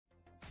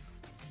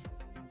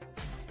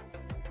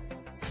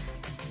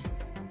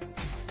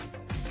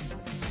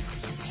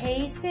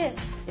Hey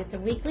Sis, it's a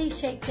weekly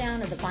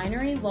shakedown of the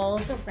binary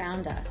walls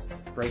around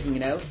us. Breaking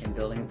it out and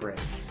building a bridge.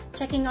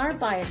 Checking our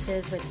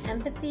biases with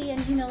empathy and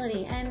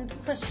humility and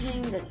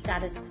questioning the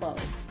status quo.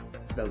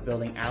 It's about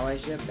building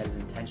allyship that is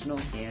intentional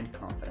and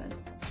confident.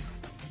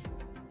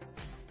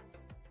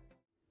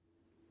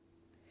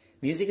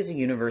 Music is a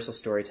universal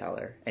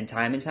storyteller, and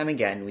time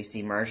again we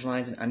see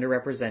marginalized and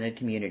underrepresented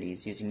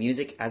communities using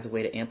music as a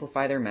way to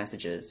amplify their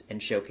messages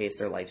and showcase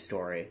their life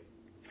story.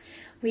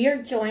 We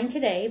are joined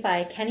today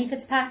by Kenny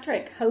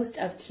Fitzpatrick, host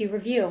of Q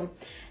Review.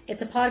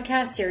 It's a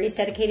podcast series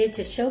dedicated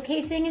to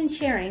showcasing and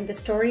sharing the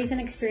stories and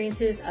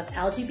experiences of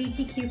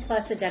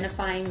LGBTQ+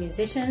 identifying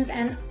musicians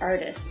and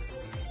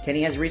artists.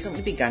 Kenny has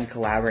recently begun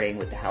collaborating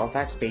with the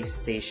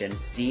Halifax-based station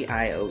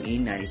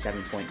CIOE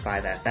 97.5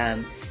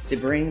 FM to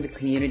bring the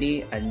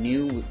community a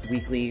new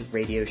weekly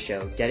radio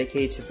show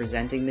dedicated to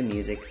presenting the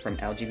music from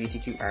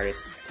LGBTQ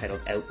artists titled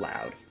Out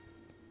Loud.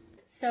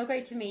 So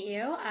great to meet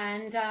you,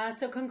 and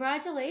so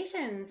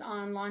congratulations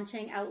on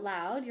launching Out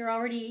Loud.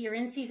 You're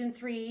in season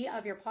 3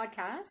 of your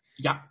podcast.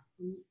 Yeah,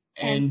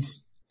 and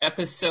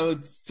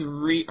episode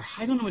 3,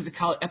 I don't know what to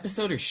call it,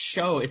 episode or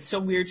show. It's so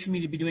weird for me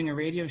to be doing a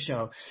radio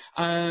show.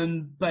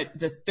 But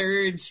the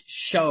 3rd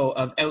show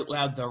of Out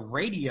Loud, the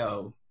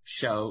radio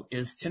show,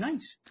 is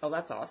tonight. Oh,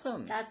 that's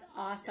awesome. That's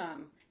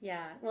awesome.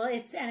 Yeah. Well,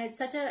 it's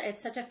such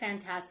a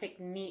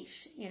fantastic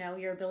niche,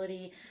 your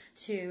ability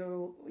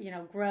to,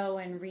 grow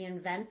and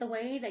reinvent the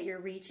way that you're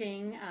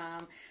reaching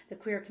the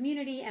queer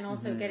community and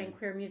also getting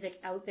queer music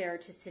out there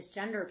to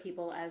cisgender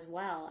people as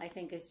well, I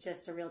think is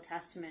just a real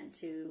testament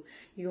to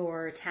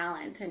your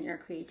talent and your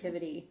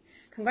creativity.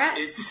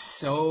 Congrats. It's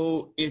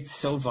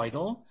so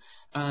vital.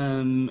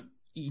 When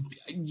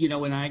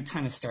I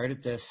kind of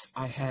started this,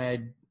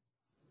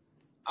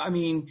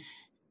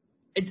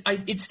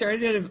 it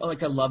started out of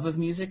like a love of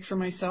music for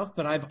myself,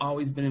 but I've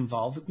always been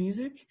involved with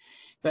music.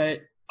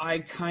 But I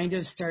kind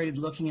of started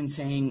looking and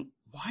saying,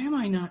 why am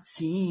I not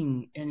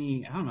seeing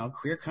any,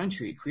 queer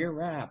country, queer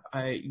rap?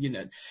 I'm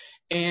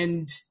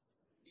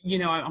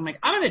like,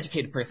 I'm an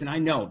educated person. I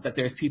know that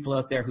there's people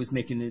out there who's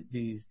making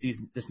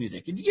this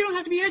music. You don't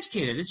have to be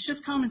educated. It's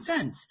just common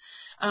sense.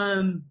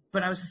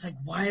 But I was just like,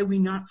 why are we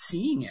not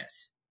seeing it?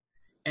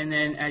 And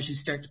then as you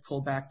start to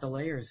pull back the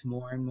layers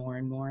more and more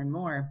and more and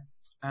more,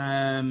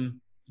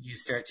 you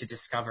start to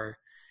discover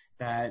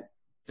that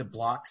the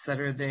blocks that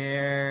are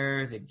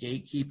there, the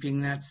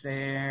gatekeeping that's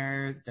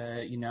there,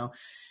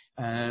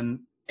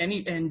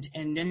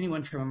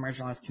 anyone from a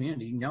marginalized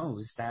community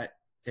knows that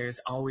there's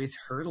always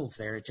hurdles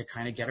there to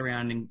kind of get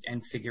around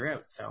and figure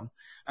out. So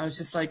I was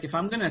just like, if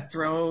I'm going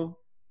to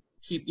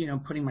keep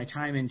putting my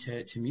time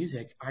into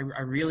music, I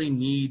really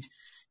need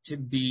to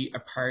be a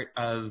part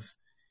of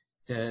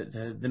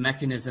the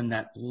mechanism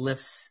that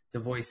lifts the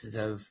voices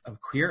of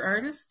queer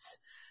artists,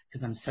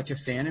 because I'm such a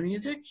fan of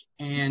music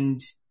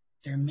and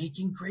they're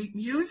making great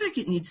music.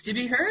 It needs to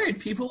be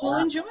heard. People will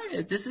enjoy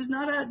it. This is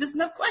not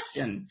a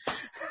question.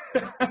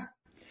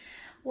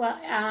 Well,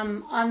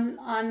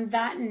 on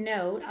that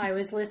note, I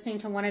was listening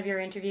to one of your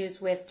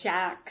interviews with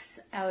Jax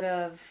out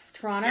of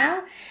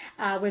Toronto,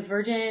 with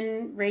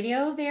Virgin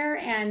Radio there,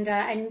 and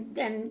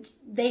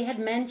they had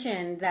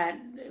mentioned that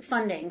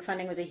funding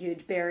was a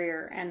huge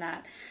barrier, and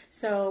that.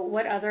 So,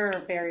 what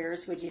other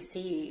barriers would you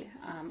see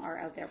are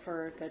out there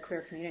for the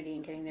queer community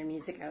in getting their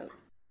music out?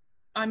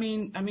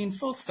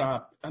 Full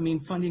stop.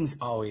 Funding's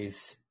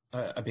always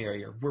a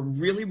barrier. We're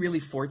really, really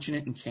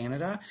fortunate in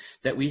Canada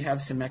that we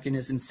have some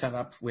mechanisms set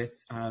up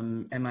with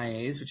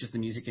MIAs, which is the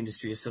Music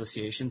Industry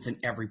Associations, in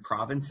every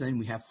province. And then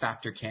we have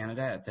Factor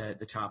Canada at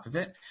the top of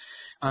it.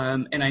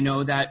 And I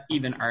know that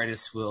even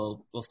artists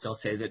will still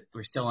say that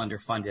we're still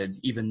underfunded,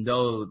 even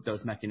though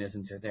those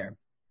mechanisms are there.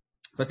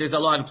 But there's a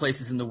lot of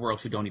places in the world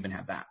who don't even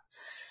have that.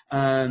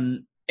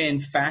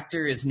 And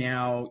Factor is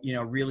now,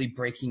 really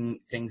breaking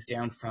things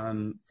down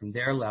from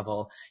their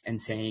level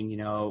and saying,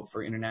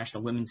 for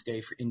International Women's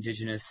Day, for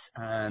Indigenous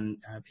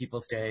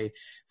Peoples Day,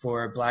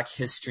 for Black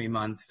History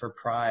Month, for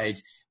Pride,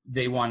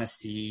 they want to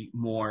see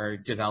more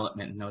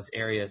development in those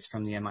areas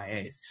from the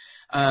MIAs,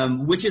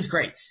 which is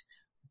great.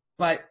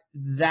 But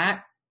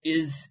that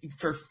is,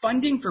 for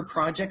funding for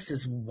projects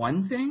is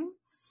one thing,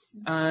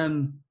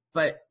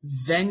 but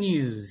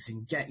venues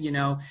and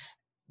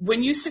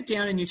when you sit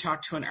down and you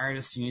talk to an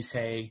artist and you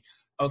say,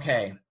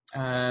 okay,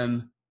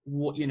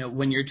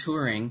 when you're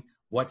touring,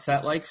 what's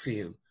that like for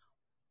you?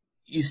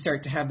 You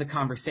start to have the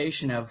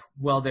conversation of,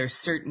 well, there's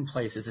certain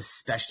places,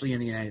 especially in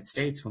the United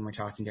States when we're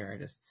talking to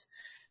artists,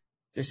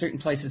 there's certain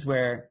places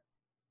where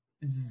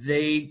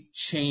they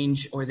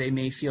change, or they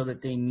may feel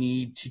that they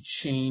need to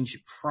change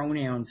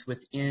pronouns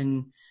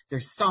within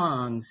their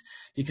songs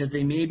because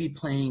they may be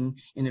playing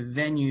in a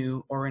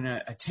venue or in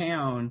a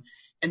town,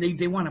 and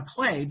they want to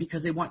play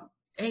because they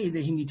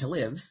need to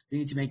live. They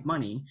need to make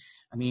money.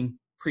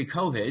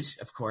 Pre-COVID,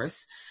 of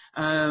course.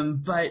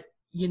 But,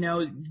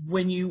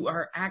 when you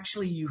are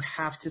you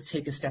have to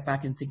take a step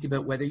back and think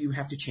about whether you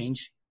have to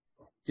change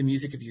the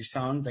music of your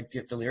song, like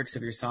the lyrics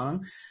of your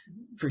song,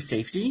 for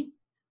safety.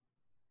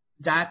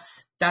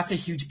 That's a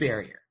huge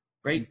barrier,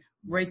 right?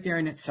 Right there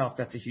in itself,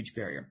 that's a huge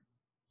barrier.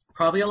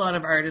 Probably a lot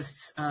of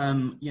artists,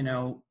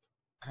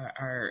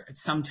 are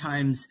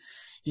sometimes,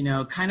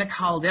 kind of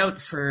called out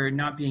for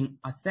not being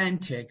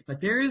authentic, but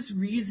there's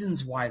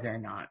reasons why they're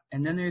not.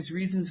 And then there's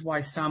reasons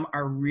why some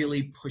are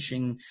really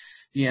pushing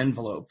the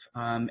envelope,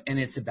 and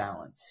it's a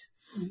balance.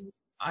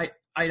 Mm-hmm.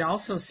 I'd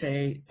also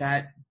say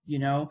that,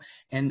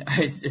 and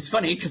it's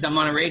funny because I'm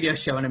on a radio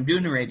show and I'm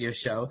doing a radio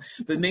show,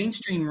 but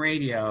mainstream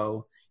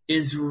radio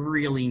is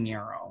really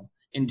narrow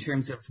in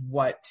terms of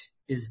what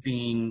is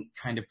being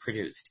kind of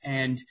produced.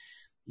 And,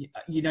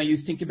 you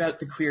think about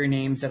the queer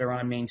names that are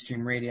on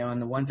mainstream radio,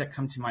 and the ones that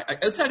come to mind,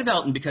 outside of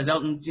Elton, because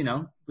Elton's,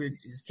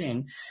 is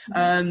king.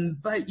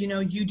 But,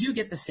 you do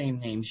get the same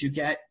names. You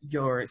get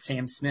your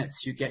Sam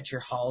Smiths, you get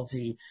your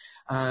Halsey,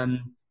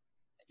 and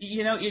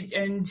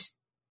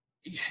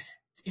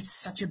it's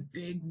such a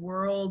big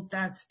world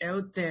that's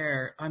out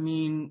there. I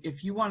mean,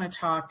 if you want to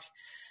talk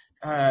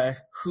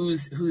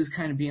who's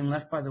kind of being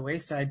left by the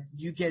wayside,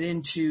 you get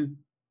into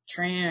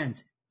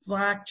trans,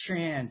 black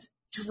trans,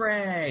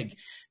 drag.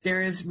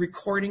 There is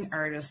recording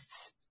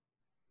artists,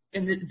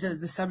 and the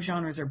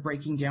subgenres are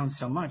breaking down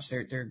so much.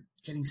 They're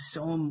getting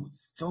so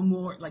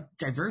more like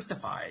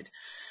diversified.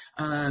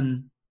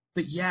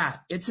 But yeah,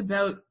 it's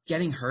about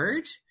getting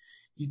heard.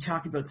 You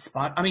talk about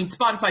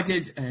Spotify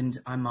did, and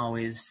I'm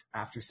always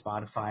after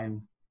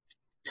Spotify.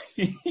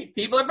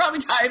 People are probably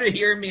tired of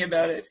hearing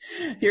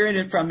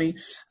it from me.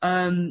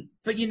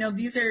 But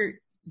these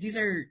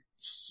are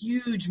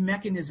huge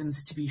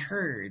mechanisms to be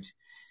heard,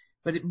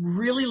 but it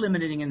really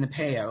limiting in the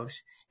payout,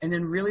 and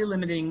then really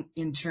limiting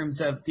in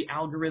terms of the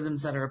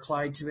algorithms that are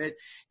applied to it.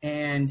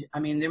 And I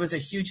mean, there was a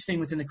huge thing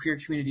within the queer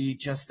community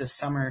just this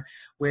summer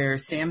where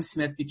Sam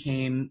Smith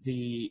became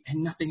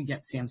and nothing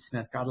against Sam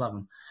Smith, God love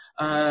him.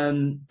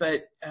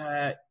 But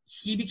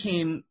he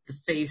became the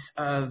face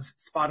of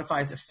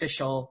Spotify's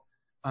official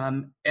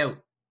playlist.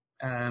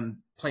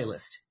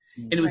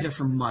 And it was there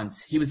for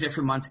months. He was there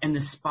for months, and the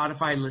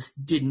Spotify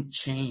list didn't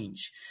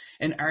change.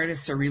 And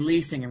artists are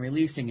releasing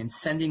and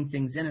sending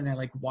things in, and they're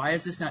like, why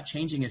is this not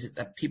changing? Is it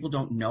that people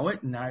don't know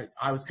it? And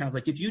I was kind of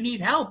like, if you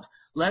need help,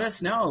 let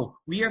us know.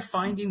 We are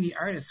finding the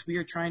artists. We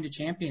are trying to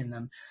champion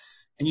them.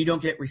 And you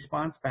don't get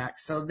response back.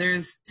 So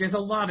there's a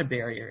lot of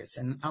barriers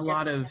and a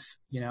lot of,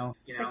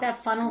 It's like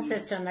that funnel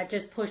system that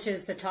just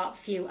pushes the top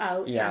few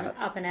out and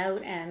up and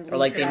out. Or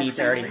like they need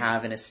to already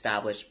have an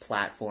established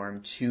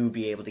platform to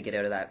be able to get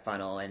out of that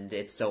funnel. And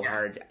it's so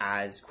hard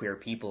as queer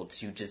people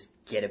to just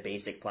get a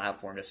basic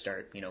platform to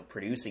start,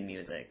 producing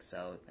music.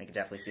 So I can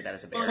definitely see that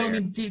as a barrier. Well, I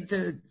mean,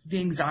 the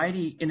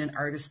anxiety in an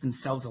artist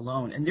themselves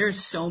alone, and there's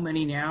so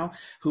many now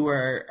who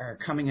are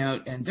coming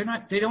out, and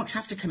they don't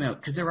have to come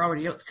out because they're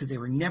already out because they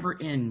were never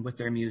in with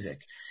their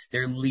music.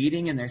 They're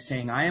leading and they're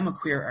saying, I am a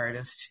queer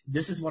artist.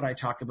 This is what I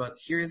talk about.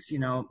 Here's,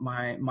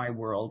 my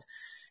world.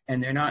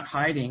 And they're not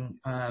hiding.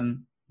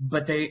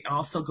 But they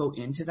also go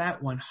into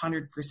that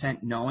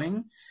 100%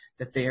 knowing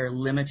that they are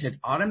limited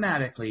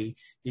automatically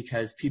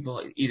because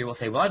people either will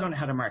say, well, I don't know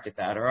how to market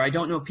that, or I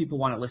don't know if people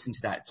want to listen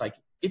to that. It's like,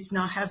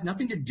 has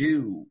nothing to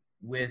do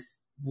with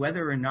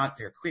whether or not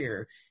they're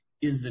queer.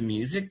 Is the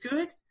music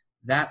good?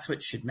 That's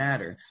what should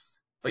matter.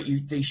 But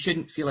they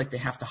shouldn't feel like they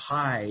have to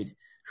hide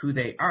who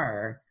they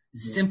are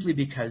simply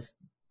because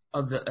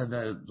of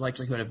the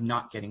likelihood of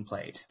not getting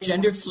played.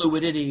 Gender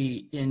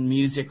fluidity in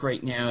music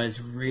right now is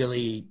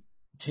really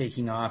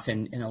taking off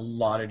in a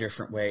lot of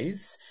different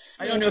ways.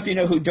 I don't know if you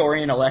know who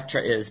Dorian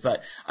Electra is,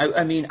 but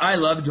I mean, I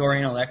love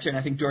Dorian Electra, and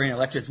I think Dorian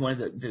Electra is one of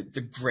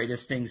the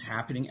greatest things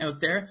happening out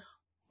there,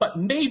 but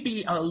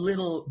maybe a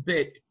little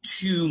bit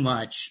too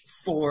much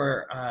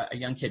for a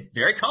young kid.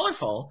 Very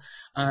colorful,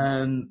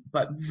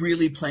 but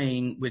really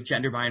playing with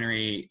gender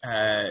binary,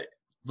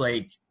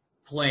 like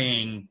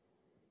playing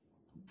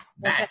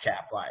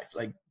madcap-wise,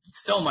 like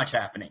so much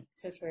happening.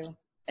 So true.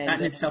 And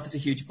that in itself is a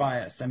huge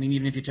bias. I mean,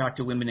 even if you talk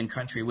to women in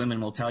country,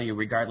 women will tell you,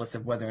 regardless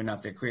of whether or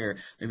not they're queer,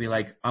 they'll be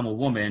like, I'm a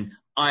woman,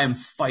 I'm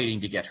fighting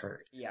to get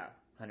heard. Yeah,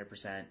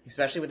 100%.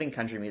 Especially within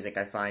country music,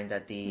 I find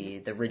that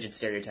the rigid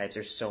stereotypes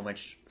are so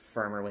much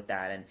firmer with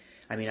that. And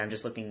I mean, I'm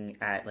just looking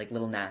at like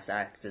Lil Nas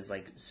X is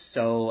like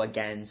so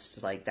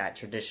against like that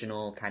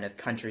traditional kind of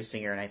country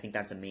singer, and I think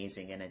that's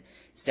amazing. And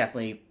it's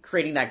definitely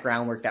creating that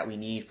groundwork that we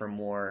need for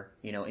more,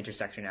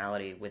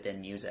 intersectionality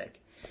within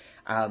music.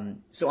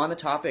 So on the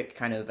topic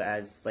kind of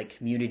as like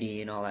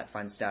community and all that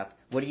fun stuff,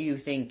 what do you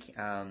think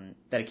that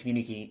a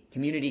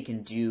community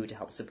can do to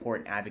help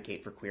support and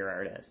advocate for queer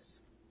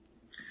artists?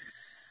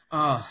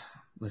 Oh,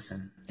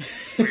 listen.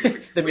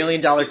 The $1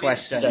 million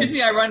question. Excuse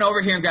me, I run over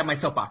here and grab my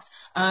soapbox.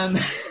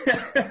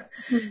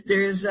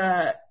 There's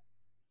a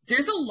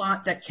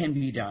lot that can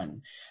be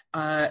done.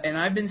 And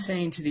I've been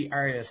saying to the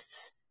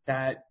artists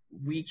that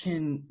we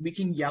can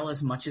yell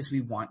as much as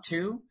we want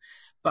to,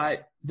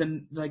 but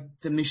the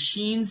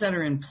machines that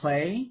are in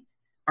play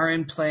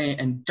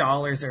and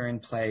dollars are in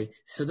play.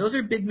 So those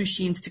are big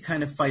machines to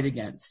kind of fight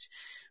against.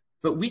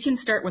 But we can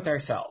start with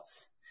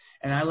ourselves.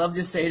 And I love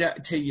to say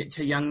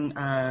to young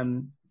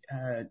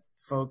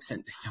folks,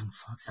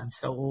 I'm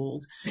so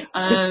old,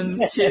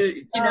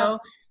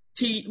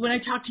 when I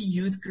talk to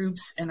youth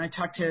groups and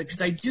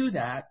because I do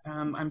that,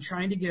 I'm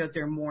trying to get out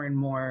there more and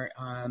more.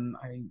 I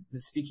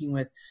was speaking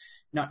with,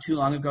 not too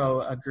long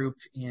ago, a group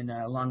in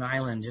Long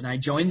Island, and I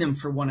joined them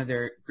for one of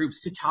their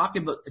groups to talk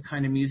about the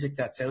kind of music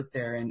that's out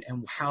there and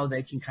how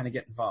they can kind of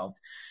get involved.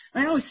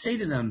 And I always say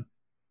to them,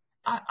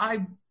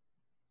 I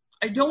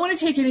don't want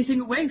to take anything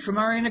away from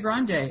Ariana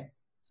Grande.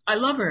 I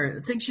love her.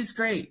 I think she's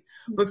great.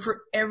 But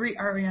for every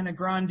Ariana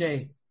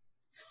Grande,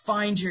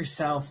 find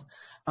yourself,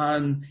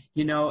 a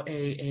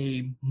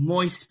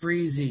Moist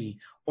Breezy,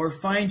 or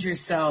find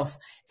yourself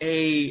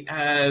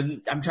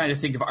I'm trying to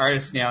think of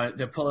artists now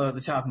to pull out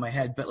the top of my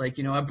head, but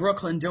a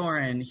Brooklyn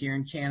Doran here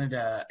in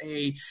Canada,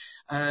 a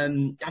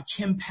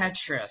Kim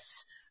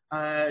Petras,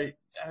 a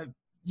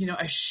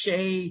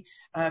Shea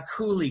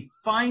Cooley.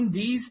 Find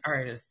these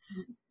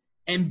artists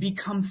and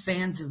become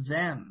fans of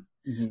them,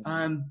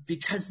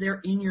 because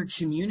they're in your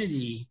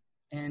community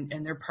and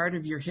they're part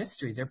of your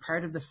history. They're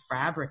part of the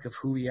fabric of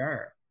who we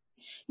are.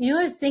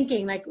 I was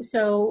thinking,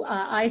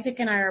 Isaac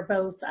and I are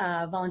both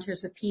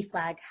volunteers with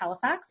PFLAG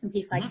Halifax and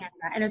PFLAG Canada.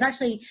 And it was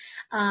actually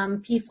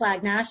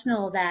PFLAG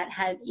National that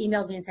had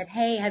emailed me and said,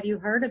 hey, have you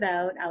heard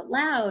about Out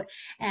Loud?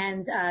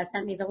 And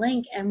sent me the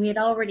link. And we had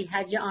already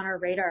had you on our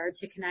radar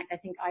to connect. I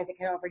think Isaac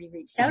had already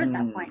reached out at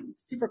that point.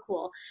 Super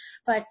cool.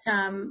 But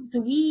so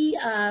we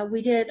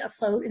did a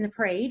float in the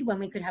parade when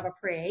we could have a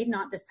parade,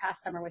 not this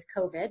past summer with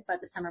COVID, but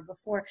the summer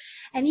before.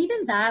 And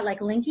even that,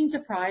 linking to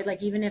Pride,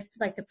 even if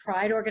the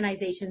Pride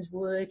organizations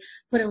would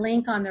put a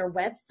link on their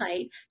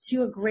website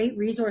to a great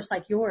resource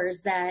like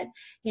yours that,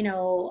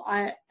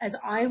 as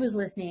I was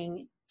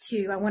listening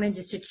to, I wanted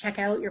just to check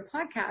out your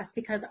podcast,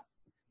 because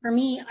for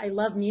me, I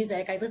love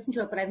music. I listen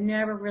to it, but I've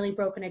never really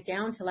broken it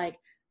down to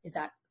is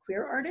that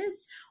queer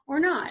artist or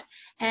not?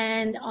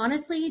 And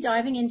honestly,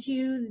 diving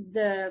into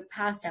the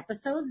past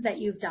episodes that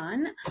you've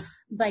done,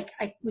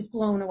 I was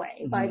blown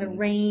away by the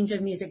range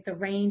of music, the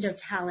range of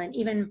talent,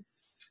 even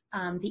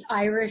the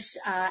Irish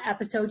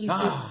episode you did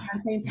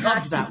on St.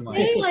 Patrick's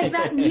Day,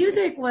 that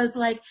music was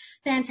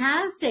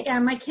fantastic.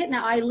 And my kid,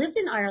 now I lived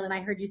in Ireland. I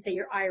heard you say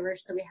you're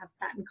Irish, so we have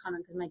that in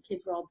common because my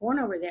kids were all born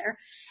over there.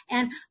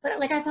 But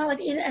I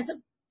thought as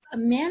a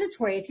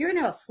mandatory, if you're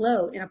going to have a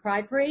float in a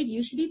Pride parade,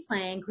 you should be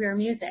playing queer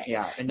music.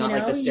 Yeah, and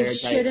not the stereotype.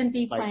 You shouldn't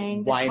be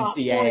playing the YMCA top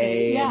 40.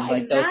 and exactly,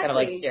 those kind of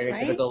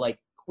stereotypical right?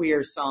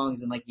 queer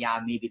songs, and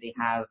maybe they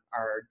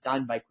are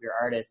done by queer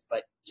artists,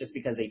 but just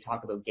because they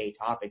talk about gay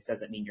topics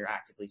doesn't mean you're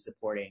actively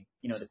supporting,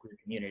 the queer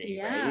community,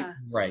 yeah.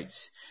 right?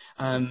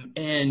 Right.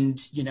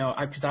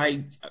 Because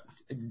I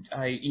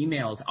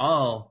emailed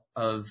all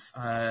of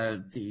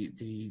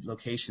the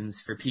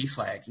locations for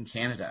PFLAG in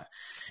Canada,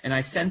 and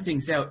I send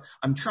things out.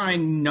 I'm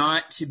trying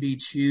not to be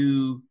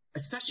too,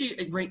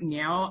 especially right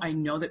now. I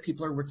know that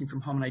people are working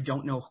from home, and I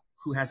don't know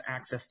who has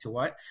access to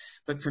what.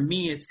 But for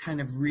me, it's kind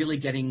of really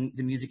getting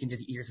the music into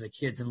the ears of the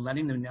kids and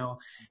letting them know.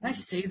 And I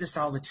say this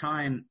all the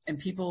time, and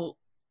people,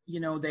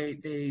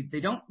 they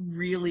don't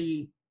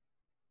really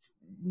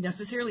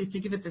necessarily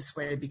think of it this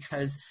way,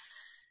 because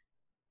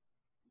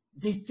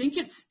they think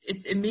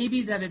it may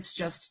be that it's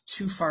just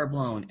too far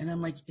blown. And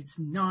I'm it's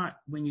not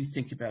when you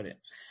think about it.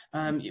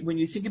 When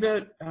you think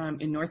about,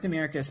 in North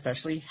America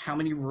especially, how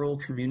many rural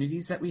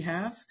communities that we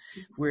have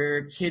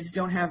where kids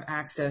don't have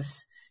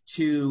access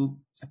to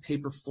a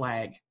paper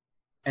flag,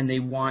 and they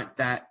want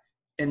that,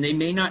 and they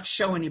may not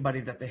show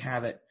anybody that they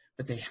have it,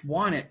 but they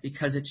want it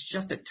because it's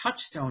just a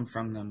touchstone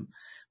from them.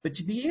 But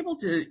to be able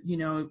to,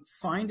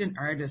 find an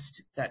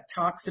artist that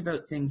talks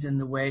about things in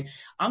the way,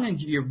 I'm going to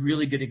give you a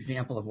really good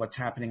example of what's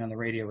happening on the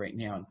radio right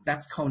now.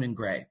 That's Conan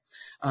Gray.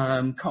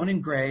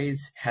 Conan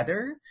Gray's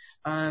Heather,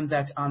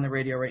 that's on the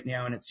radio right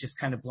now, and it's just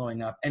kind of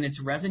blowing up, and it's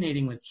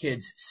resonating with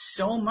kids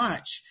so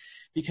much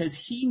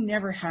because he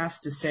never has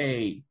to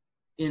say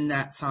in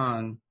that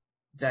song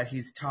that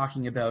he's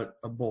talking about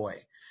a boy.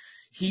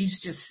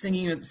 He's just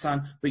singing the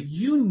song, but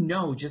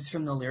just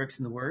from the lyrics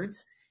and the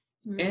words,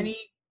 any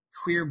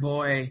queer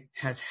boy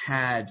has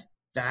had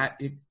that,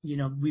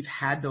 we've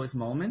had those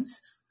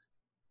moments,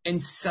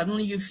 and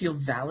suddenly you feel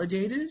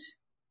validated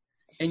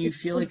and you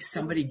feel like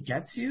somebody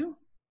gets you.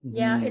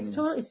 Yeah, it's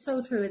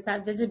so true. It's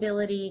that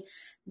visibility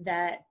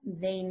that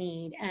they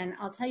need. And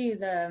I'll tell you,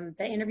 the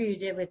interview you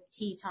did with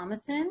T.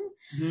 Thomason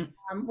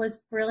was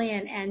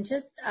brilliant. And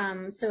just,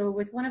 so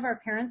with one of our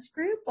parents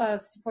group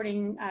of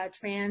supporting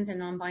trans and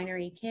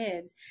non-binary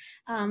kids,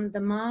 one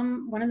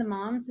of the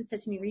moms had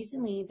said to me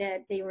recently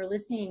that they were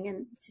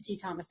listening to T.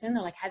 Thomason.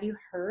 They're like, have you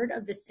heard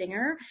of the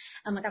singer?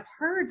 I'm like, I've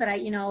heard, but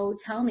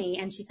tell me.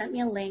 And she sent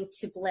me a link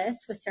to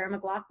Bliss with Sarah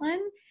McLachlan.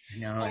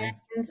 No.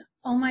 And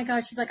oh my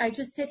God, she's like, I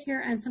just sit here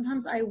and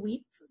sometimes I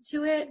weep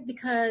to it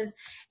because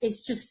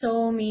it's just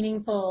so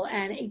meaningful,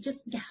 and it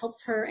just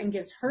helps her and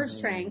gives her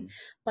strength.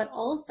 But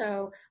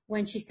also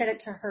when she said it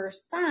to her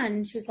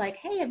son, she was like,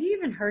 hey, have you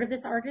even heard of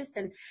this artist?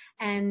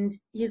 And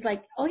he's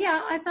like, oh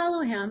yeah, I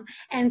follow him.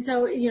 And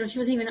so, she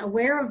wasn't even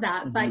aware of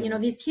that, but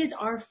these kids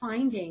are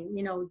finding,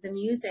 the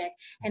music,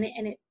 and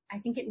it I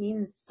think it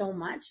means so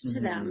much to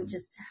them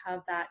just to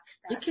have that.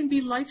 It can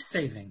be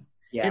life-saving.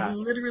 Yeah. It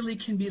literally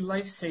can be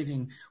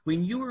life-saving.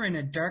 When you are in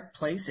a dark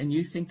place and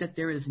you think that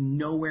there is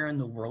nowhere in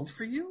the world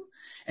for you,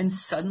 and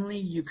suddenly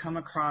you come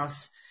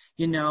across,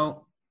 you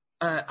know,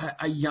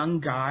 a young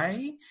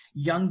guy,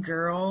 young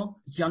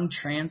girl, young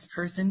trans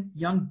person,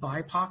 young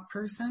BIPOC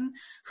person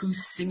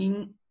who's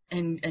singing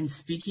and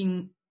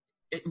speaking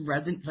it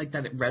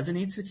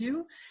resonates with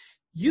you,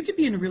 you could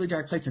be in a really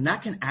dark place, and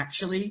that can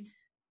actually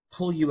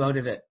pull you out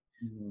of it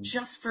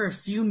just for a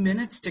few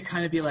minutes to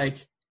kind of be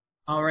like,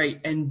 all right.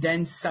 And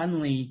then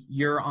suddenly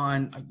you're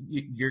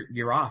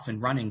off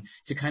and running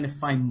to kind of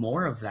find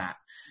more of that,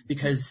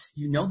 because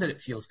you know that it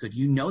feels good.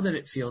 You know that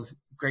it feels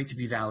great to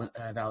be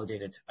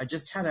validated. I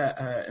just had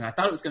and I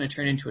thought it was going to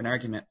turn into an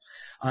argument.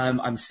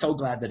 I'm so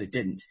glad that it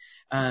didn't,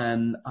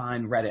 on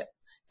Reddit.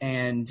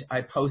 And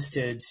I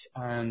posted,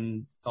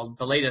 the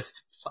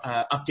latest,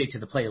 update to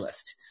the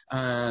playlist.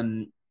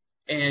 And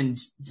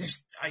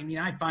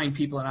I find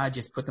people and I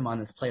just put them on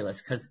this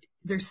playlist because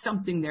there's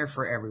something there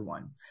for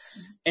everyone.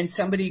 And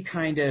somebody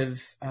kind of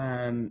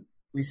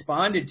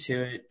responded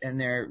to it, and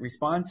their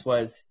response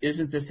was,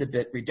 "Isn't this a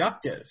bit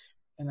reductive?"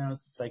 And I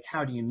was like,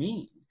 "How do you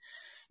mean?"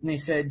 And they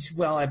said,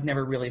 "Well, I've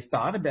never really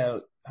thought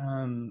about,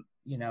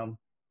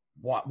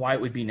 why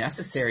it would be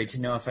necessary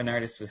to know if an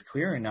artist was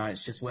queer or not.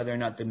 It's just whether or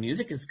not the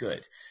music is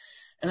good."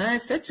 And then I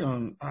said to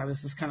him, I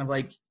was just kind of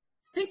like,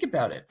 think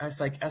about it. I was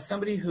like, as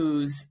somebody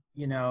who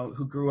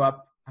grew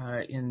up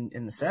in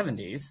the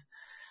 70s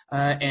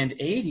and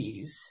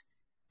 80s,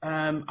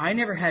 I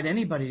never had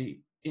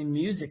anybody in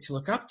music to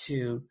look up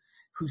to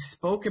who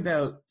spoke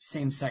about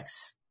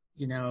same-sex,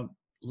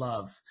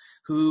 love,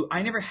 who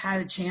I never had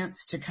a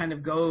chance to kind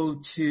of go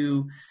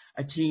to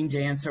a teen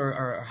dance or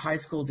a high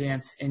school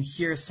dance and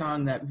hear a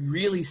song that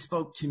really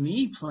spoke to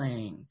me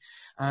playing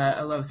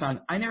a love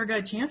song. I never got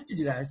a chance to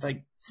do that. It's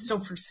like, so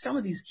for some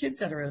of these kids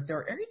that are out there,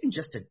 or even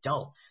just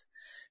adults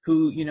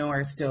who,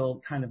 are still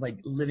kind of like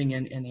living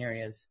in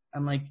areas,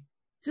 I'm like,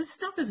 this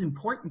stuff is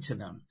important to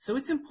them. So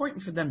it's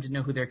important for them to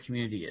know who their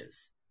community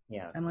is.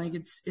 Yeah. I'm like,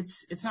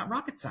 it's not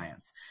rocket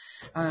science.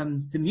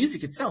 The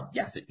music itself,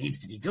 yes, it needs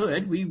to be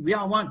good. We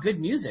all want good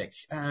music.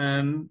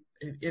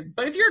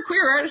 But if you're a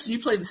queer artist and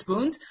you play the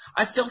spoons,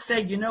 I still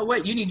say, you know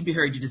what? You need to be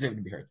heard. You deserve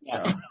to be heard.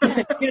 Yeah.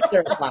 So. You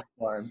deserve a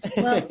platform.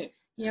 Well,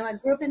 I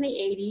grew up in the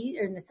 80s,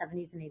 or in the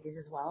 70s and 80s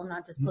as well. I'm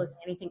not disclosing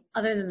anything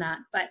other than that,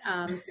 but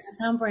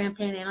down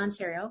Brampton in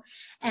Ontario.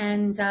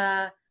 And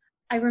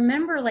I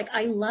remember,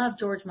 I loved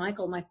George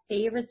Michael. My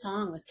favorite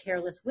song was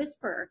Careless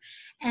Whisper.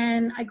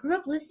 And I grew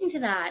up listening to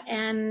that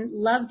and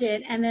loved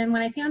it. And then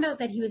when I found out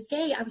that he was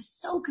gay, I was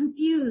so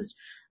confused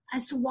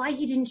as to why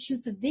he didn't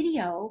shoot the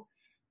video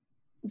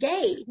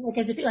gay,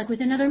 as if with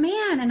another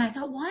man. And I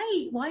thought,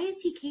 why is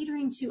he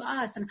catering to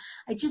us? And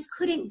I just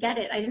couldn't get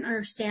it. I didn't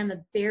understand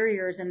the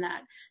barriers and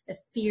the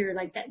fear,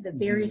 the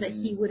barriers that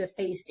he would have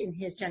faced in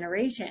his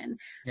generation.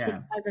 Yeah.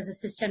 Because as a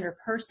cisgender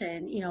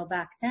person,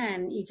 back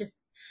then you just,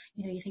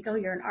 you think, oh,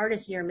 you're an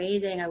artist, you're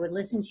amazing, I would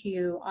listen to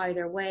you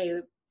either way.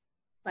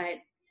 But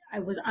I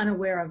was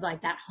unaware of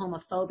that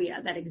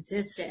homophobia that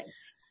existed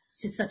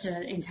to such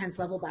an intense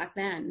level back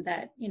then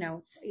that,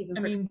 even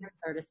for trans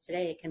artists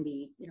today, it can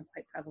be,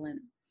 quite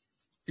prevalent.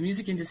 The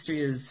music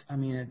industry is,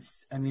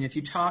 if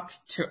you talk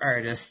to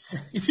artists,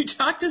 if you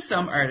talk to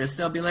some artists,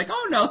 they'll be like,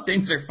 oh no,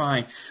 things are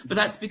fine. But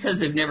that's because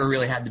they've never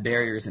really had the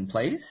barriers in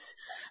place.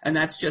 And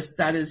that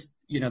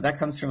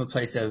comes from a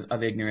place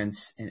of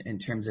ignorance in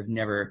terms of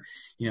never,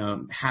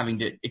 having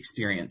to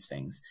experience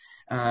things.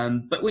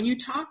 But when you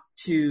talk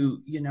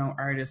to,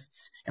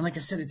 artists, and like I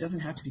said, it doesn't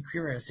have to be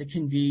queer artists. It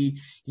can be,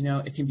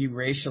 it can be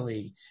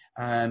racially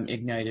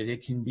ignited.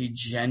 It can be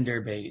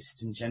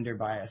gender-based and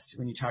gender-biased.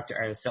 When you talk to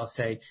artists, they'll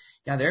say,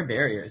 yeah, there are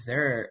barriers.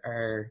 There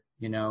are,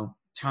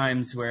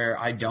 times where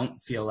I don't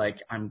feel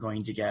like I'm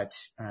going to get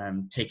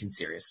taken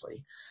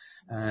seriously.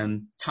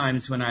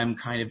 Times when I'm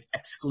kind of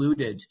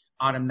excluded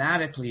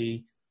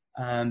automatically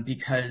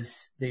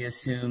because they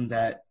assume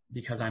that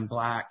because I'm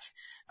Black,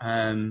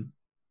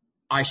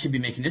 I should be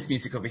making this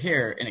music over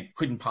here, and it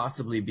couldn't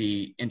possibly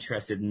be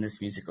interested in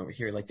this music over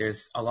here.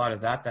 There's a lot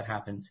of that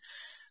happens.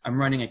 I'm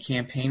running a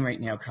campaign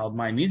right now called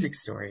My Music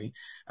Story.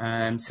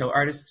 So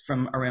artists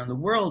from around the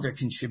world are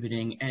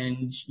contributing,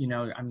 and,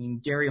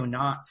 Dario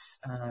Knotts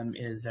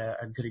is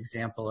a good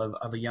example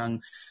of a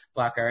young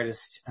Black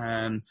artist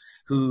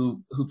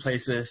who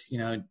plays with,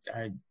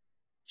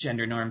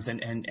 gender norms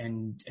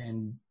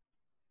and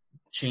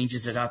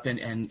changes it up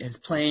and is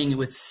playing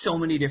with so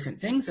many different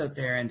things out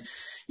there. And,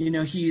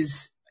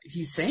 he's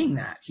saying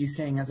that. He's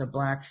saying, as a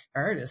Black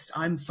artist,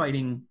 I'm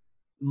fighting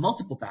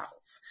multiple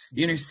battles.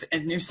 The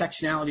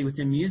intersectionality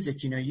within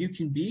music, you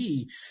can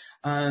be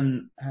a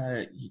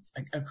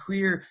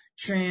queer,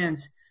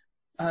 trans,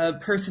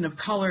 person of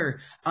color,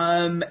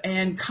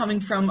 and coming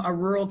from a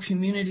rural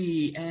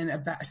community and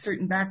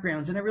certain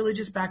backgrounds and a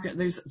religious background.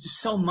 There's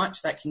so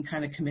much that can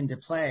kind of come into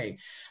play,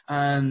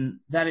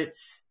 that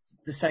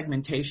the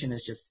segmentation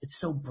is it's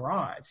so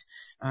broad.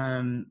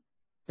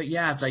 But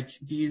yeah,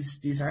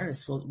 these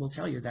artists will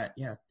tell you that,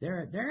 yeah,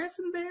 there are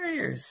some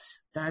barriers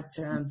that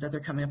they're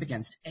coming up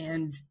against.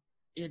 And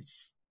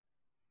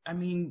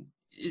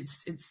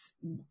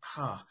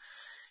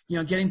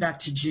getting back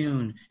to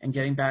June and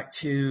getting back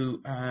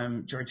to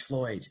George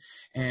Floyd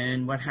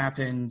and what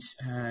happened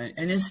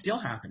and is still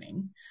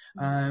happening,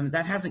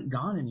 that hasn't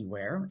gone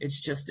anywhere.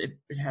 It's just it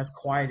has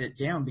quieted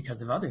down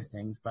because of other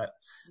things. But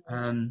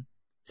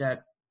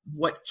that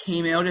what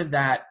came out of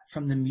that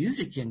from the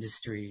music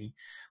industry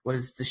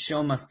was the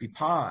show must be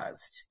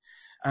paused.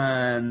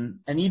 And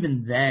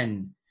even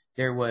then,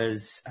 there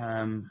was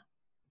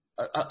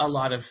a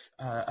lot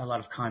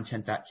of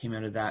content that came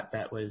out of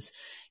that was,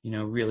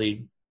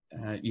 really.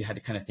 You had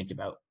to kind of think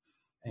about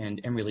and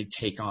really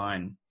take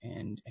on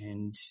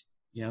and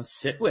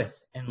sit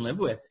with and live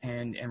with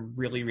and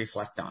really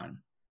reflect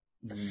on.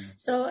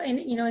 So,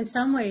 in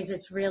some ways,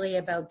 it's really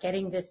about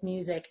getting this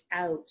music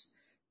out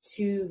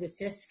to the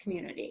cis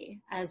community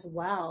as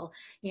well,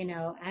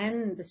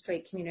 and the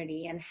straight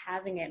community, and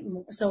having it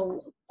so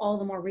all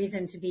the more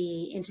reason to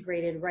be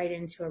integrated right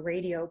into a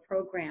radio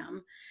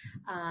program,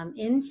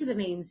 into the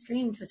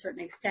mainstream to a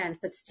certain extent,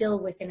 but still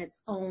within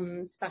its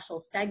own special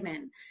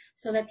segment,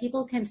 so that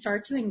people can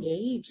start to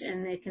engage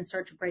and it can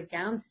start to break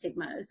down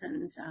stigmas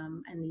and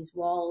these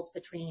walls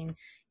between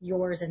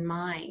yours and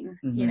mine.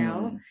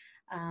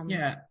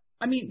 Yeah.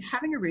 I mean,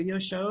 having a radio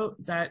show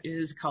that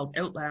is called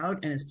Out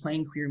Loud and is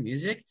playing queer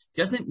music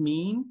doesn't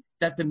mean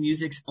that the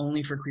music's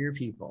only for queer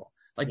people.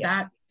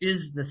 That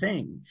is the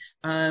thing.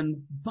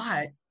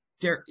 But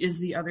there is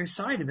the other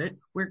side of it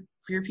where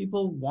queer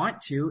people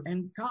want to,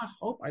 and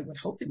I would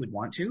hope they would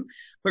want to,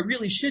 but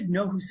really should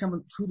know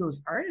who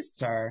those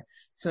artists are,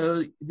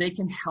 so they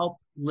can help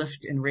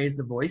lift and raise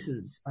the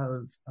voices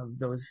of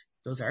those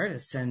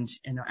artists and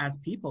as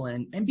people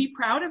and be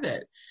proud of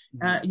it.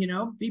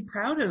 Be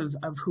proud of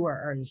who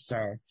our artists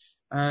are.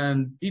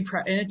 Be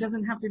proud, and it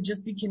doesn't have to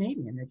just be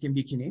Canadian. It can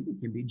be Canadian,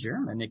 it can be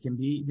German, it can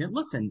be,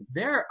 listen,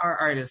 there are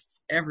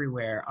artists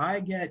everywhere. I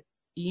got an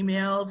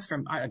email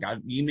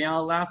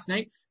last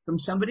night from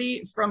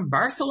somebody from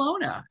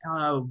Barcelona,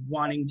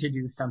 wanting to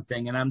do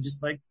something. And I'm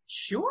just like,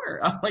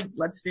 sure,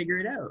 let's figure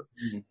it out.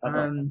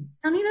 Tell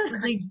me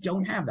about they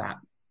don't have that.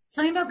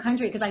 Tell me about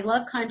country, because I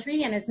love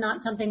country, and it's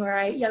not something where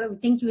I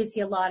would think you would see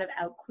a lot of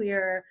out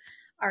queer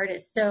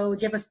artists. So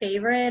do you have a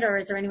favorite, or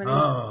is there anyone?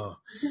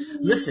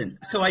 Listen,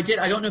 so I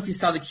don't know if you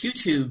saw the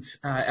QTube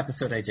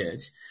episode I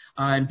did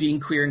on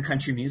being queer in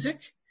country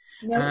music.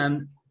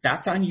 Nope.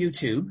 That's on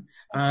YouTube.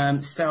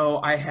 So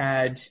I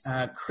had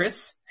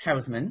Chris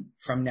Hausman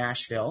from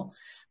Nashville,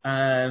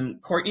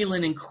 Courtney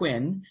Lynn and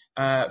Quinn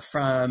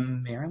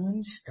from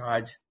Maryland.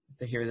 God,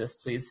 to hear this,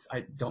 please.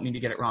 I don't mean to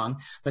get it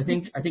wrong, but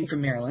I think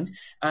from Maryland.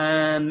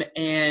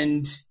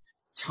 And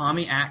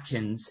Tommy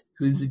Atkins,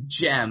 who's a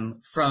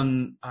gem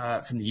from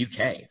the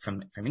UK,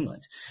 from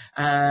England.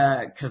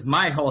 'Cause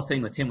my whole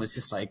thing with him was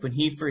just like, when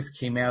he first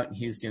came out and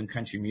he was doing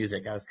country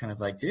music, I was kind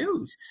of like,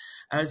 dude,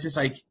 I was just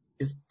like,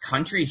 is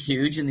country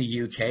huge in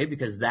the UK?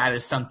 Because that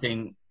is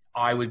something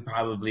I would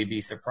probably be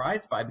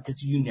surprised by,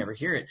 because you never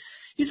hear it.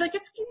 He's like,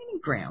 it's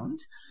gaining ground.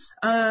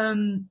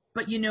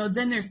 But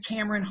then there's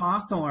Cameron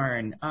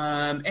Hawthorne.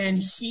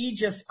 And he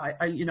just,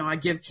 I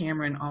give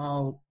Cameron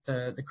all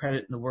the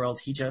credit in the world.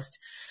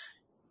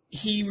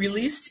 He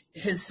released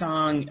his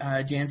song,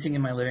 Dancing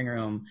in My Living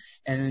Room.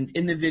 And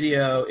in the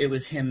video, it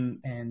was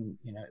him and,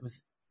 it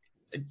was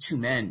two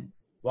men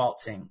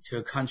waltzing to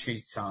a country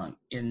song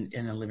in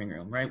a living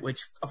room, right?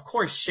 Which of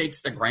course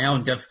shakes the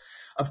ground of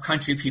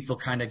country people,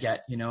 kind of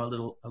get, a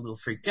little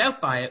freaked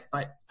out by it.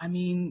 But I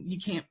mean, you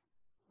can't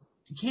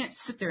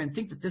sit there and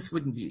think that this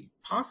wouldn't be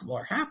possible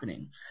or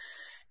happening.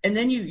 And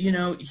then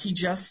he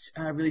just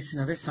released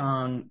another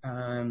song,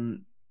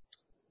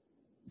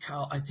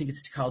 I think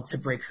it's called To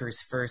Break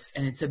Hers First.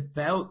 And it's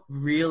about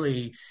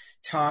really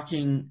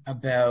talking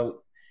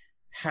about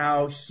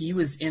how he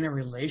was in a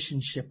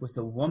relationship with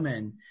a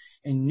woman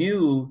and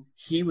knew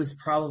he was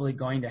probably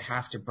going to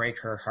have to break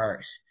her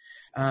heart,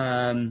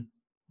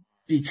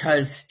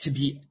 because to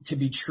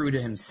be true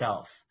to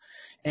himself,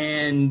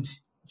 and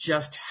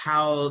just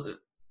how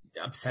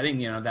upsetting,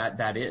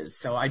 that is.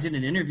 So I did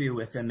an interview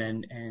with him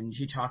and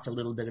he talked a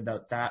little bit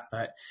about that,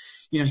 but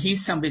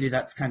he's somebody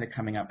that's kind of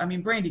coming up. I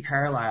mean, Brandi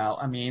Carlile,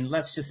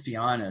 let's just be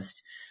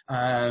honest.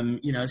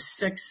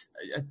 6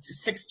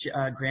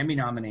 Grammy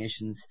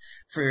nominations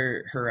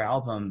for her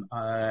album.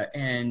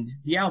 And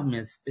the album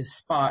is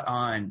spot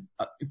on,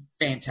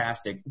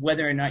 fantastic,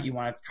 whether or not you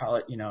want to call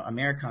it,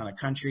 Americana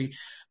country,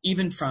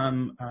 even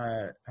from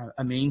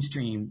a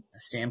mainstream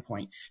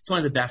standpoint. It's one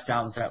of the best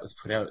albums that was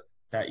put out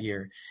that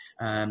year,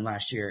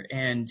 last year.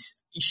 And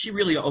she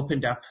really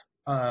opened up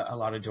a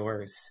lot of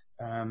doors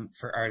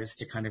for artists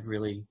to kind of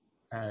really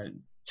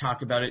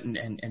talk about it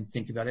and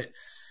think about it.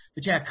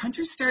 But yeah,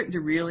 country's starting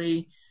to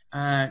really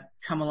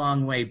come a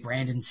long way.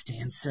 Brandon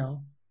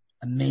Stansel,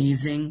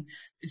 amazing.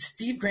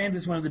 Steve Grand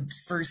was one of the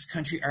first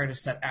country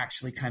artists that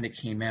actually kind of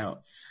came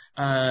out.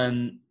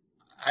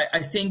 I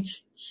think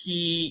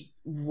he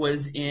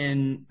was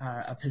in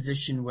a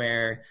position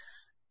where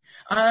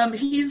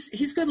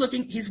he's good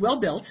looking, he's well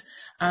built,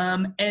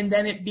 and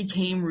then it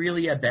became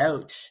really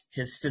about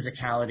his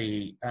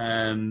physicality,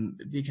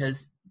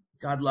 because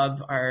God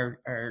love our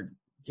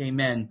gay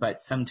men,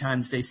 but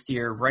sometimes they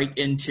steer right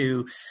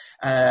into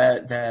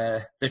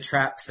the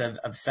traps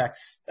of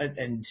sex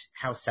and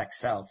how sex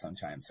sells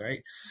sometimes,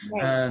 right?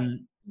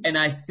 And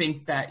I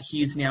think that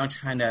he's now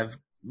trying to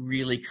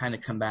really kind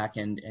of come back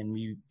and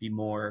be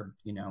more,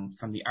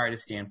 from the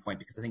artist standpoint,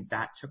 because I think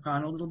that took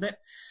on a little bit.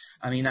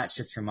 I mean, that's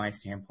just from my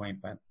standpoint,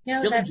 but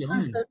Billy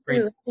Gilman.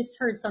 I just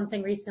heard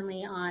something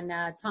recently on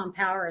Tom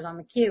Powers on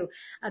the Q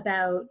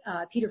about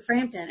Peter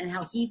Frampton and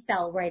how he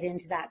fell right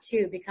into that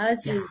too,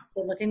 because he's a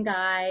good-looking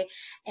guy,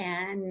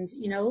 and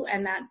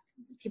and that's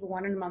people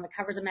wanted him on the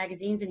covers of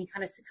magazines, and he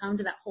kind of succumbed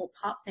to that whole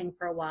pop thing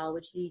for a while,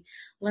 which he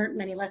learned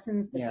many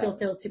lessons, but still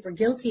feels super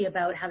guilty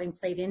about having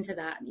played into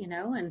that,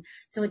 and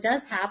so it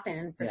does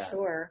happen for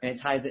sure. And it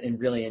ties it in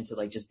really into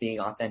like just being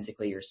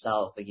authentically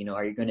yourself. Like,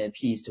 are you going to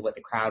appease to what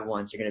the crowd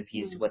wants? You're going to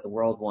appease to what the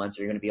world wants,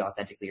 or you're going to be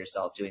authentically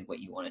yourself doing what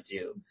you want to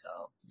do. So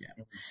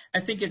I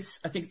think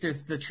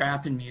there's the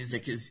trap in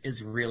music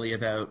is really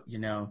about,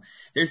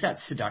 there's that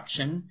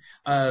seduction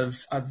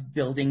of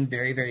building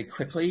very, very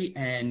quickly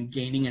and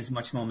gaining as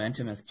much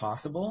momentum as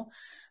possible.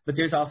 But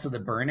there's also the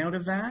burnout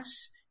of that.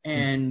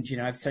 And,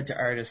 I've said to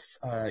artists,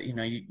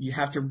 you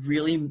have to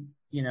really,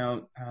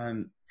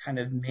 kind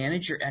of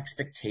manage your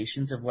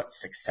expectations of what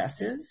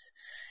success is.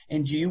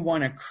 And do you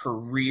want a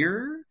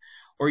career,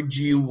 or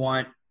do you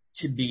want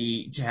to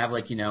have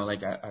like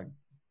a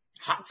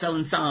hot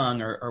selling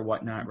song or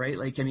whatnot, right?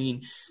 Like, I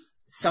mean,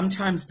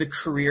 sometimes the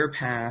career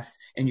path,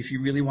 and if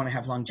you really want to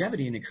have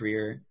longevity in a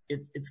career,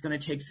 it's going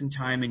to take some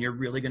time, and you're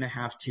really going to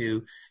have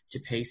to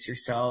pace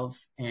yourself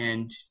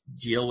and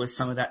deal with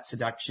some of that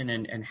seduction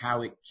and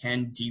how it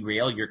can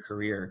derail your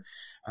career,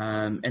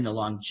 and the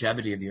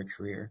longevity of your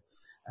career.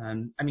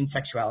 I mean,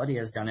 Sexuality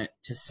has done it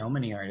to so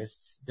many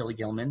artists. Billy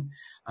Gilman,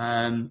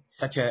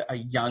 such a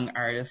young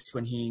artist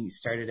when he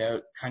started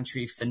out,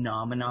 country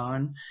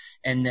phenomenon,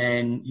 and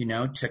then,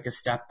 took a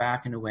step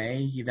back and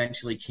away. He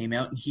eventually came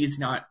out, and he's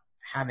not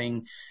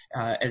having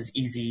as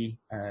easy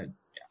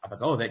of a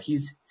go of it.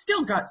 He's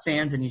still got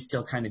fans, and he's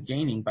still kind of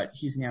gaining, but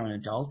he's now an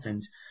adult.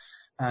 And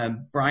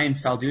Brian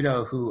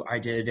Falduto, who I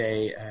did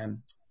a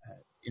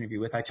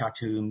interview with, I talked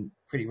to him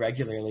pretty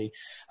regularly.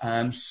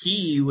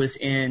 He was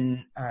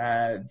in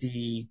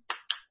the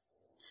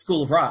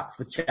School of Rock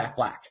with Jack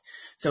Black.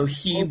 So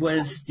he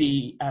was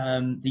the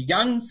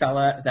young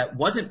fella that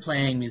wasn't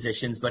playing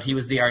musicians, but he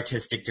was the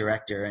artistic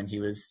director, and he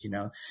was,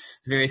 the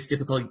very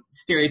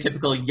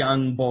stereotypical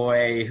young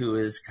boy who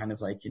is kind of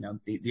like,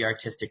 the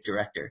artistic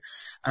director.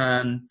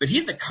 But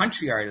he's a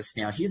country artist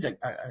now. He's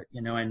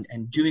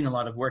and doing a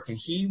lot of work, and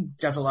he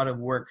does a lot of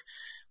work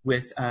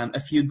with a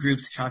few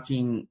groups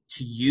talking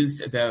to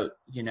youth about,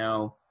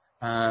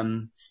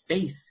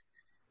 faith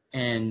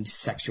and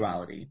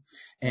sexuality,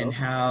 and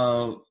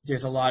how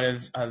there's a lot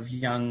of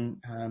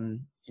young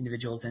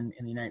individuals in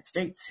the United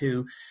States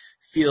who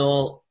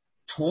feel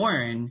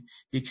torn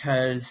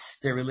because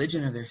their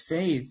religion or their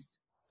faith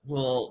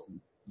will,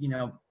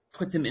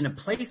 put them in a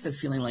place of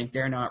feeling like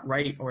they're not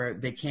right, or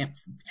they can't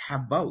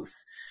have both.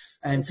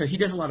 And so he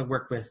does a lot of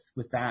work with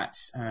that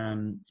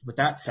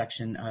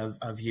section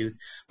of youth,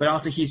 but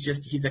also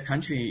he's a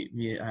country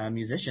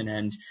musician,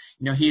 and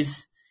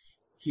he's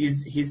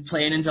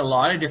playing into a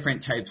lot of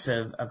different types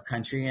of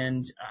country,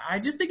 and I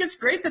just think it's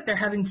great that they're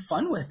having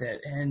fun with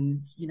it.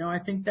 And I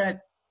think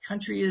that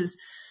country is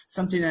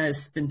something that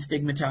has been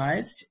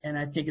stigmatized, and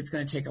I think it's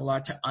going to take a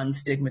lot to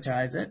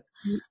unstigmatize it.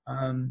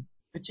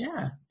 But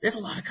yeah, there's a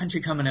lot of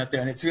country coming out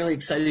there, and it's really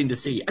exciting to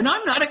see. And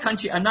I'm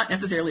not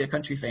necessarily a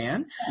country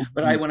fan,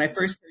 but when I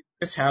first heard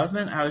Chris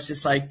Hausman, I was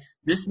just like,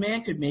 this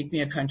man could make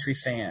me a country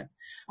fan.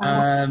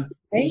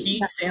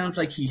 He sounds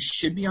like he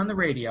should be on the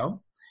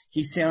radio.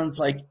 He sounds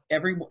like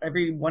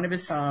every one of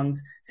his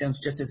songs sounds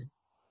just as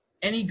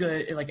any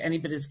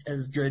bit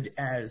as good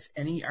as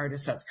any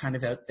artist that's kind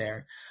of out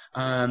there.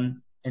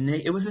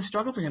 It was a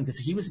struggle for him because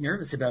he was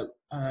nervous about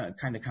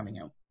kind of coming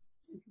out.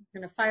 I'm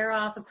going to fire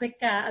off a quick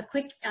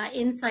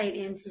insight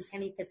into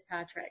Kenny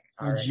Fitzpatrick.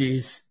 Oh,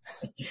 jeez.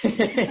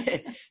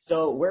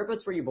 So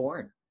whereabouts were you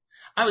born?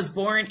 I was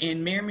born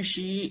in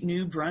Miramichi,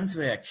 New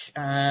Brunswick,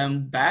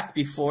 back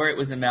before it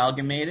was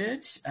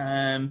amalgamated,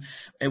 when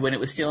it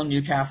was still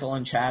Newcastle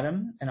and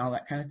Chatham and all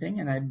that kind of thing.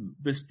 And I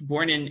was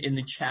born in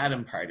the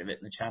Chatham part of it,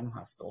 in the Chatham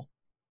Hospital.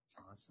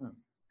 Awesome.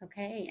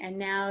 Okay. And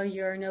now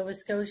you're Nova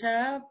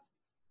Scotia.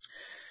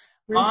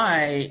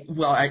 I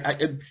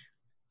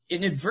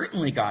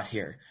inadvertently got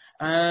here.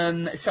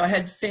 So I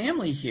had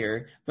family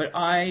here, but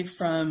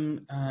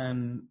from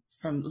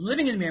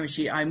living in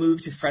Miramichi, I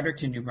moved to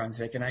Fredericton, New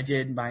Brunswick, and I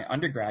did my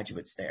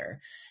undergraduates there.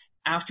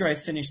 After I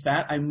finished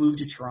that, I moved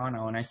to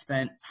Toronto, and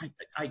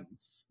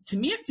to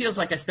me, it feels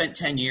like I spent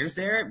 10 years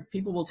there.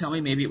 People will tell me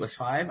maybe it was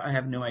 5. I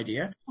have no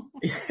idea.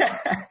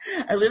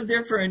 I lived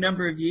there for a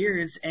number of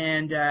years,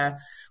 and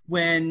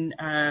when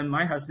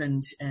my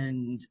husband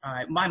and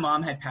my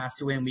mom had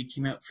passed away, and we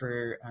came out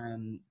to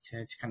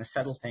kind of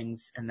settle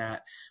things and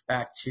that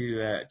back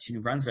to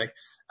New Brunswick,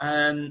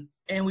 and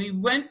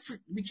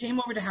we came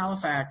over to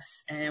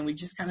Halifax, and we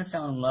just kind of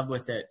fell in love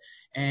with it,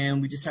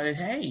 and we decided,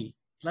 hey,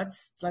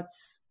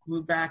 let's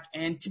move back.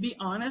 And to be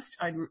honest,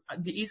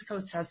 the East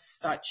Coast has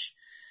such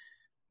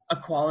a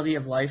quality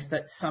of life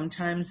that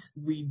sometimes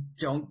we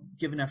don't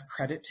give enough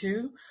credit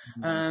to.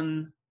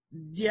 Mm-hmm.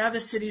 The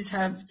cities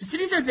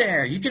are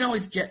there. You can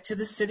always get to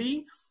the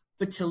city,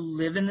 but to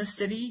live in the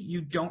city,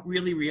 you don't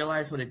really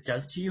realize what it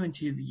does to you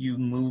until you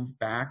move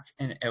back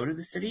and out of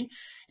the city,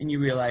 and you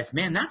realize,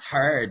 man, that's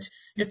hard.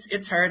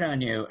 It's hard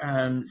on you.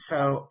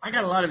 So I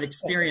got a lot of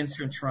experience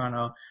from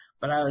Toronto,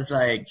 but I was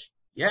like,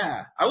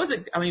 yeah,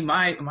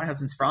 my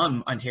husband's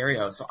from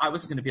Ontario, so I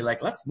wasn't going to be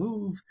like, let's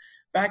move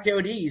back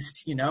out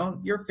east. You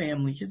know,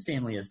 his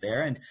family is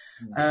there, and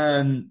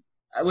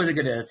I wasn't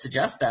going to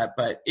suggest that,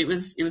 but it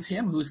was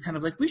him who was kind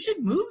of like, we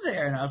should move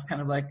there, and I was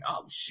kind of like,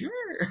 oh, sure.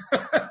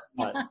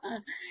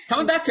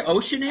 Coming back to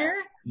ocean air,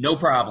 no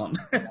problem.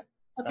 Okay,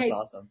 that's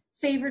awesome.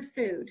 Favorite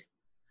food?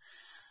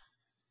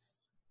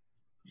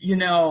 You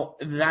know,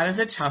 that is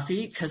a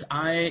toughie because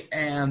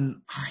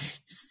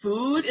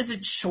food is a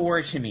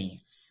chore to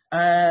me.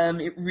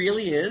 It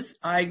really is.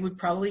 I would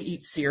probably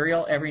eat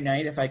cereal every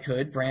night if I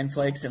could, bran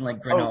flakes and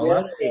like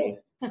granola. Oh, really?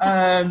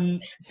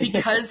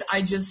 Because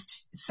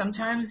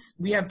sometimes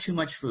we have too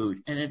much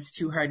food and it's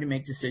too hard to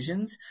make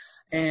decisions.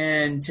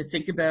 And to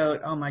think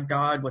about, oh my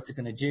God, what's it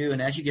going to do?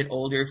 And as you get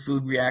older,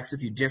 food reacts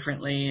with you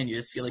differently, and you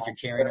just feel like you're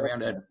carrying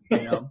around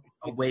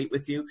a weight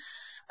with you.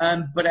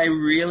 But I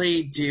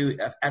really do,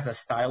 as a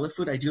style of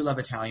food, I do love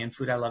Italian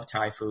food. I love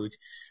Thai food.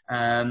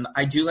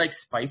 I do like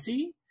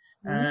spicy.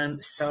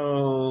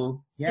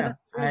 So yeah,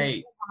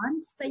 that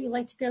you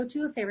like to go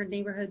to, a favorite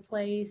neighborhood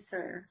place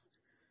or?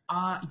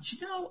 I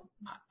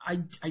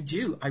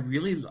do. I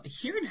really,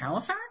 here in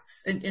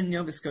Halifax and in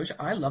Nova Scotia,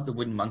 I love the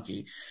Wooden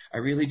Monkey. I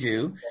really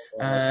do.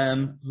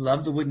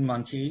 Love the Wooden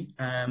Monkey.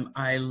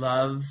 I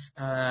love,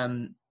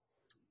 I'm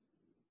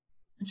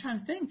trying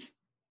to think.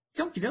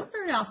 Don't get out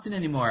very often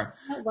anymore.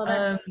 Well,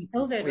 that's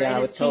COVID,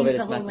 right? It's changed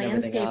the whole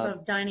landscape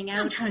of dining out.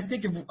 I'm trying to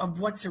think of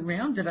what's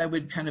around that I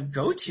would kind of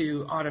go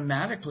to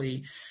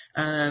automatically.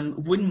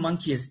 Wooden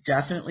Monkey is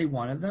definitely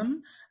one of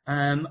them.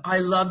 I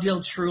loved Il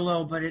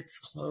Trullo, but it's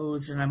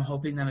closed, and I'm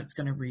hoping that it's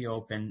going to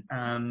reopen.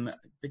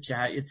 But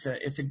yeah,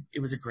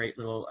 it was a great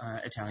little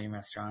Italian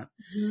restaurant.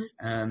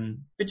 Mm-hmm.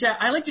 But yeah,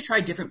 I like to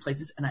try different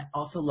places, and I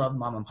also love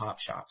mom and pop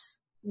shops.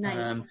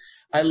 Nice.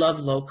 I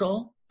love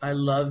local. I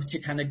love to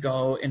kind of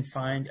go and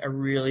find a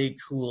really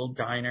cool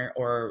diner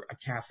or a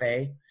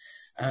cafe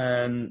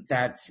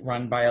that's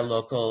run by a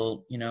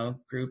local,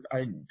 group.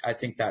 I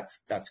think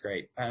that's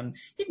great.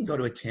 You can go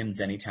to a Tim's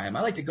anytime.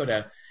 I like to go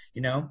to,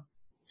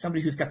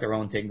 somebody who's got their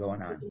own thing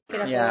going on.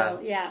 Yeah,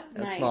 a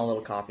nice. Small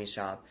little coffee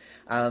shop.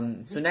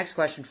 So next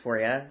question for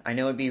you. I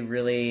know it'd be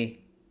really,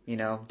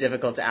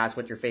 difficult to ask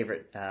what your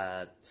favorite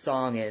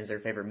song is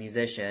or favorite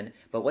musician,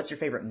 but what's your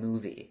favorite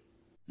movie?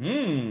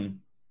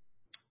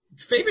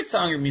 Favorite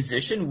song or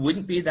musician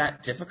wouldn't be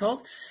that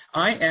difficult.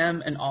 I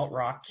am an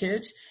alt-rock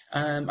kid.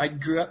 I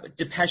grew up,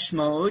 Depeche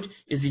Mode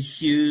is a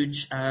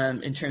huge,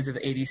 in terms of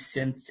 80s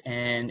synth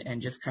and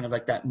just kind of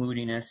like that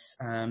moodiness.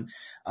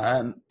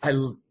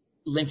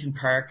 Linkin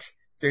Park,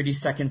 30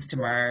 Seconds to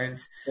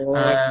Mars.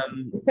 I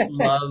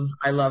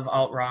love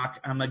alt-rock.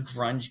 I'm a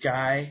grunge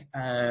guy.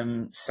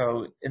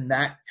 So in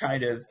that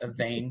kind of a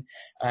vein,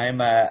 I'm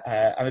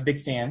a big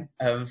fan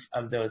of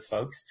those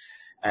folks.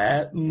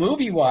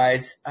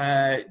 Movie-wise,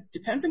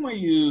 depends on where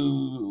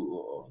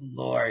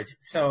Lord.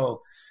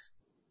 So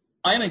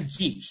I'm a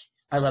geek.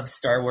 I love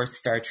Star Wars,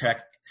 Star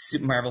Trek,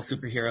 Marvel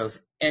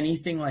superheroes,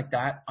 anything like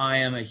that. I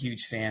am a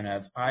huge fan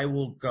of. I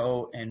will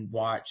go and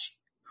watch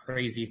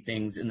crazy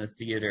things in the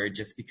theater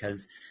just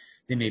because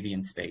they may be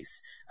in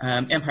space.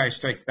 Empire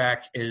Strikes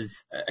Back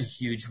is a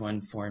huge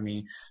one for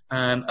me.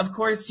 Of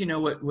course,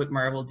 what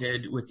Marvel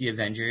did with the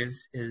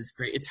Avengers is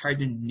great. It's hard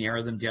to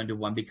narrow them down to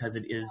one because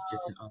it is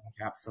just an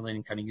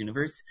all-encapsulating kind of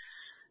universe.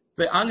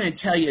 But I'm going to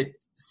tell you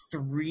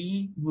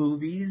 3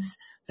 movies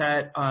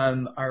that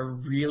are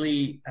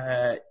really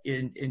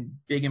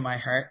big in my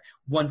heart.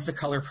 One's The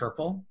Color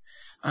Purple.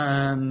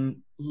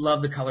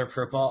 Love The Color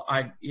Purple.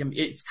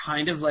 It's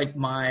kind of like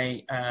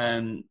my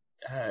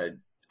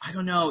I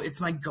don't know.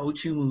 It's my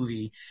go-to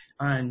movie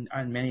on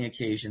many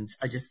occasions.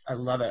 I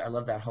love it. I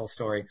love that whole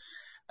story.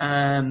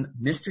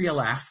 Mystery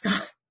Alaska.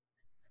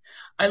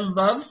 I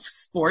love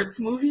sports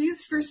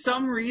movies for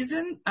some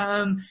reason,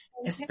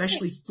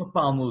 especially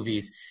football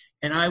movies.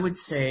 And I would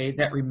say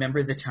that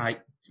Remember the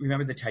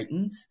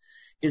Titans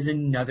is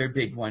another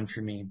big one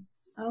for me.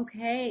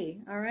 Okay.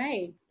 All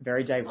right.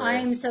 Very diverse.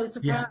 I'm so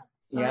surprised.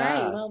 Yeah. All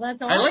right. Well,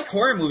 that's all. I like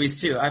horror movies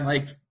too.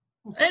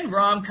 And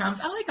rom-coms.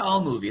 I like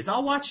all movies.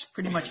 I'll watch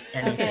pretty much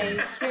anything.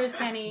 Okay. Cheers,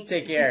 Kenny.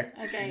 Take care.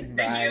 Okay.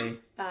 Bye.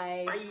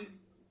 Bye.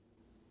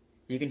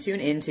 You can tune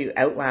in to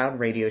Out Loud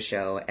Radio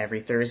Show every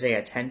Thursday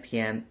at 10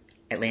 p.m.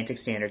 Atlantic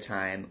Standard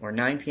Time or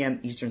 9 p.m.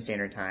 Eastern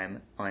Standard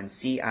Time on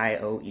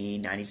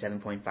CIOE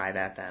 97.5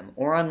 FM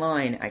or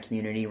online at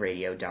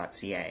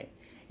communityradio.ca.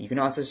 You can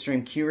also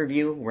stream Q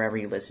Review wherever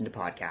you listen to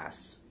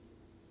podcasts.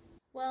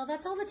 Well,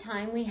 that's all the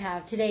time we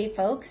have today,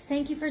 folks.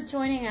 Thank you for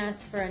joining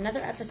us for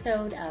another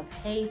episode of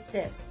Hey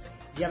Sis.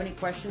 If you have any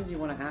questions you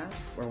want to ask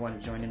or want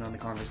to join in on the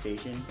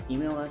conversation,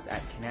 email us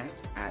at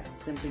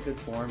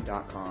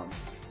connect@simplygoodforum.com.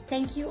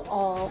 Thank you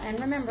all, and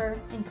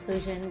remember,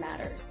 inclusion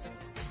matters.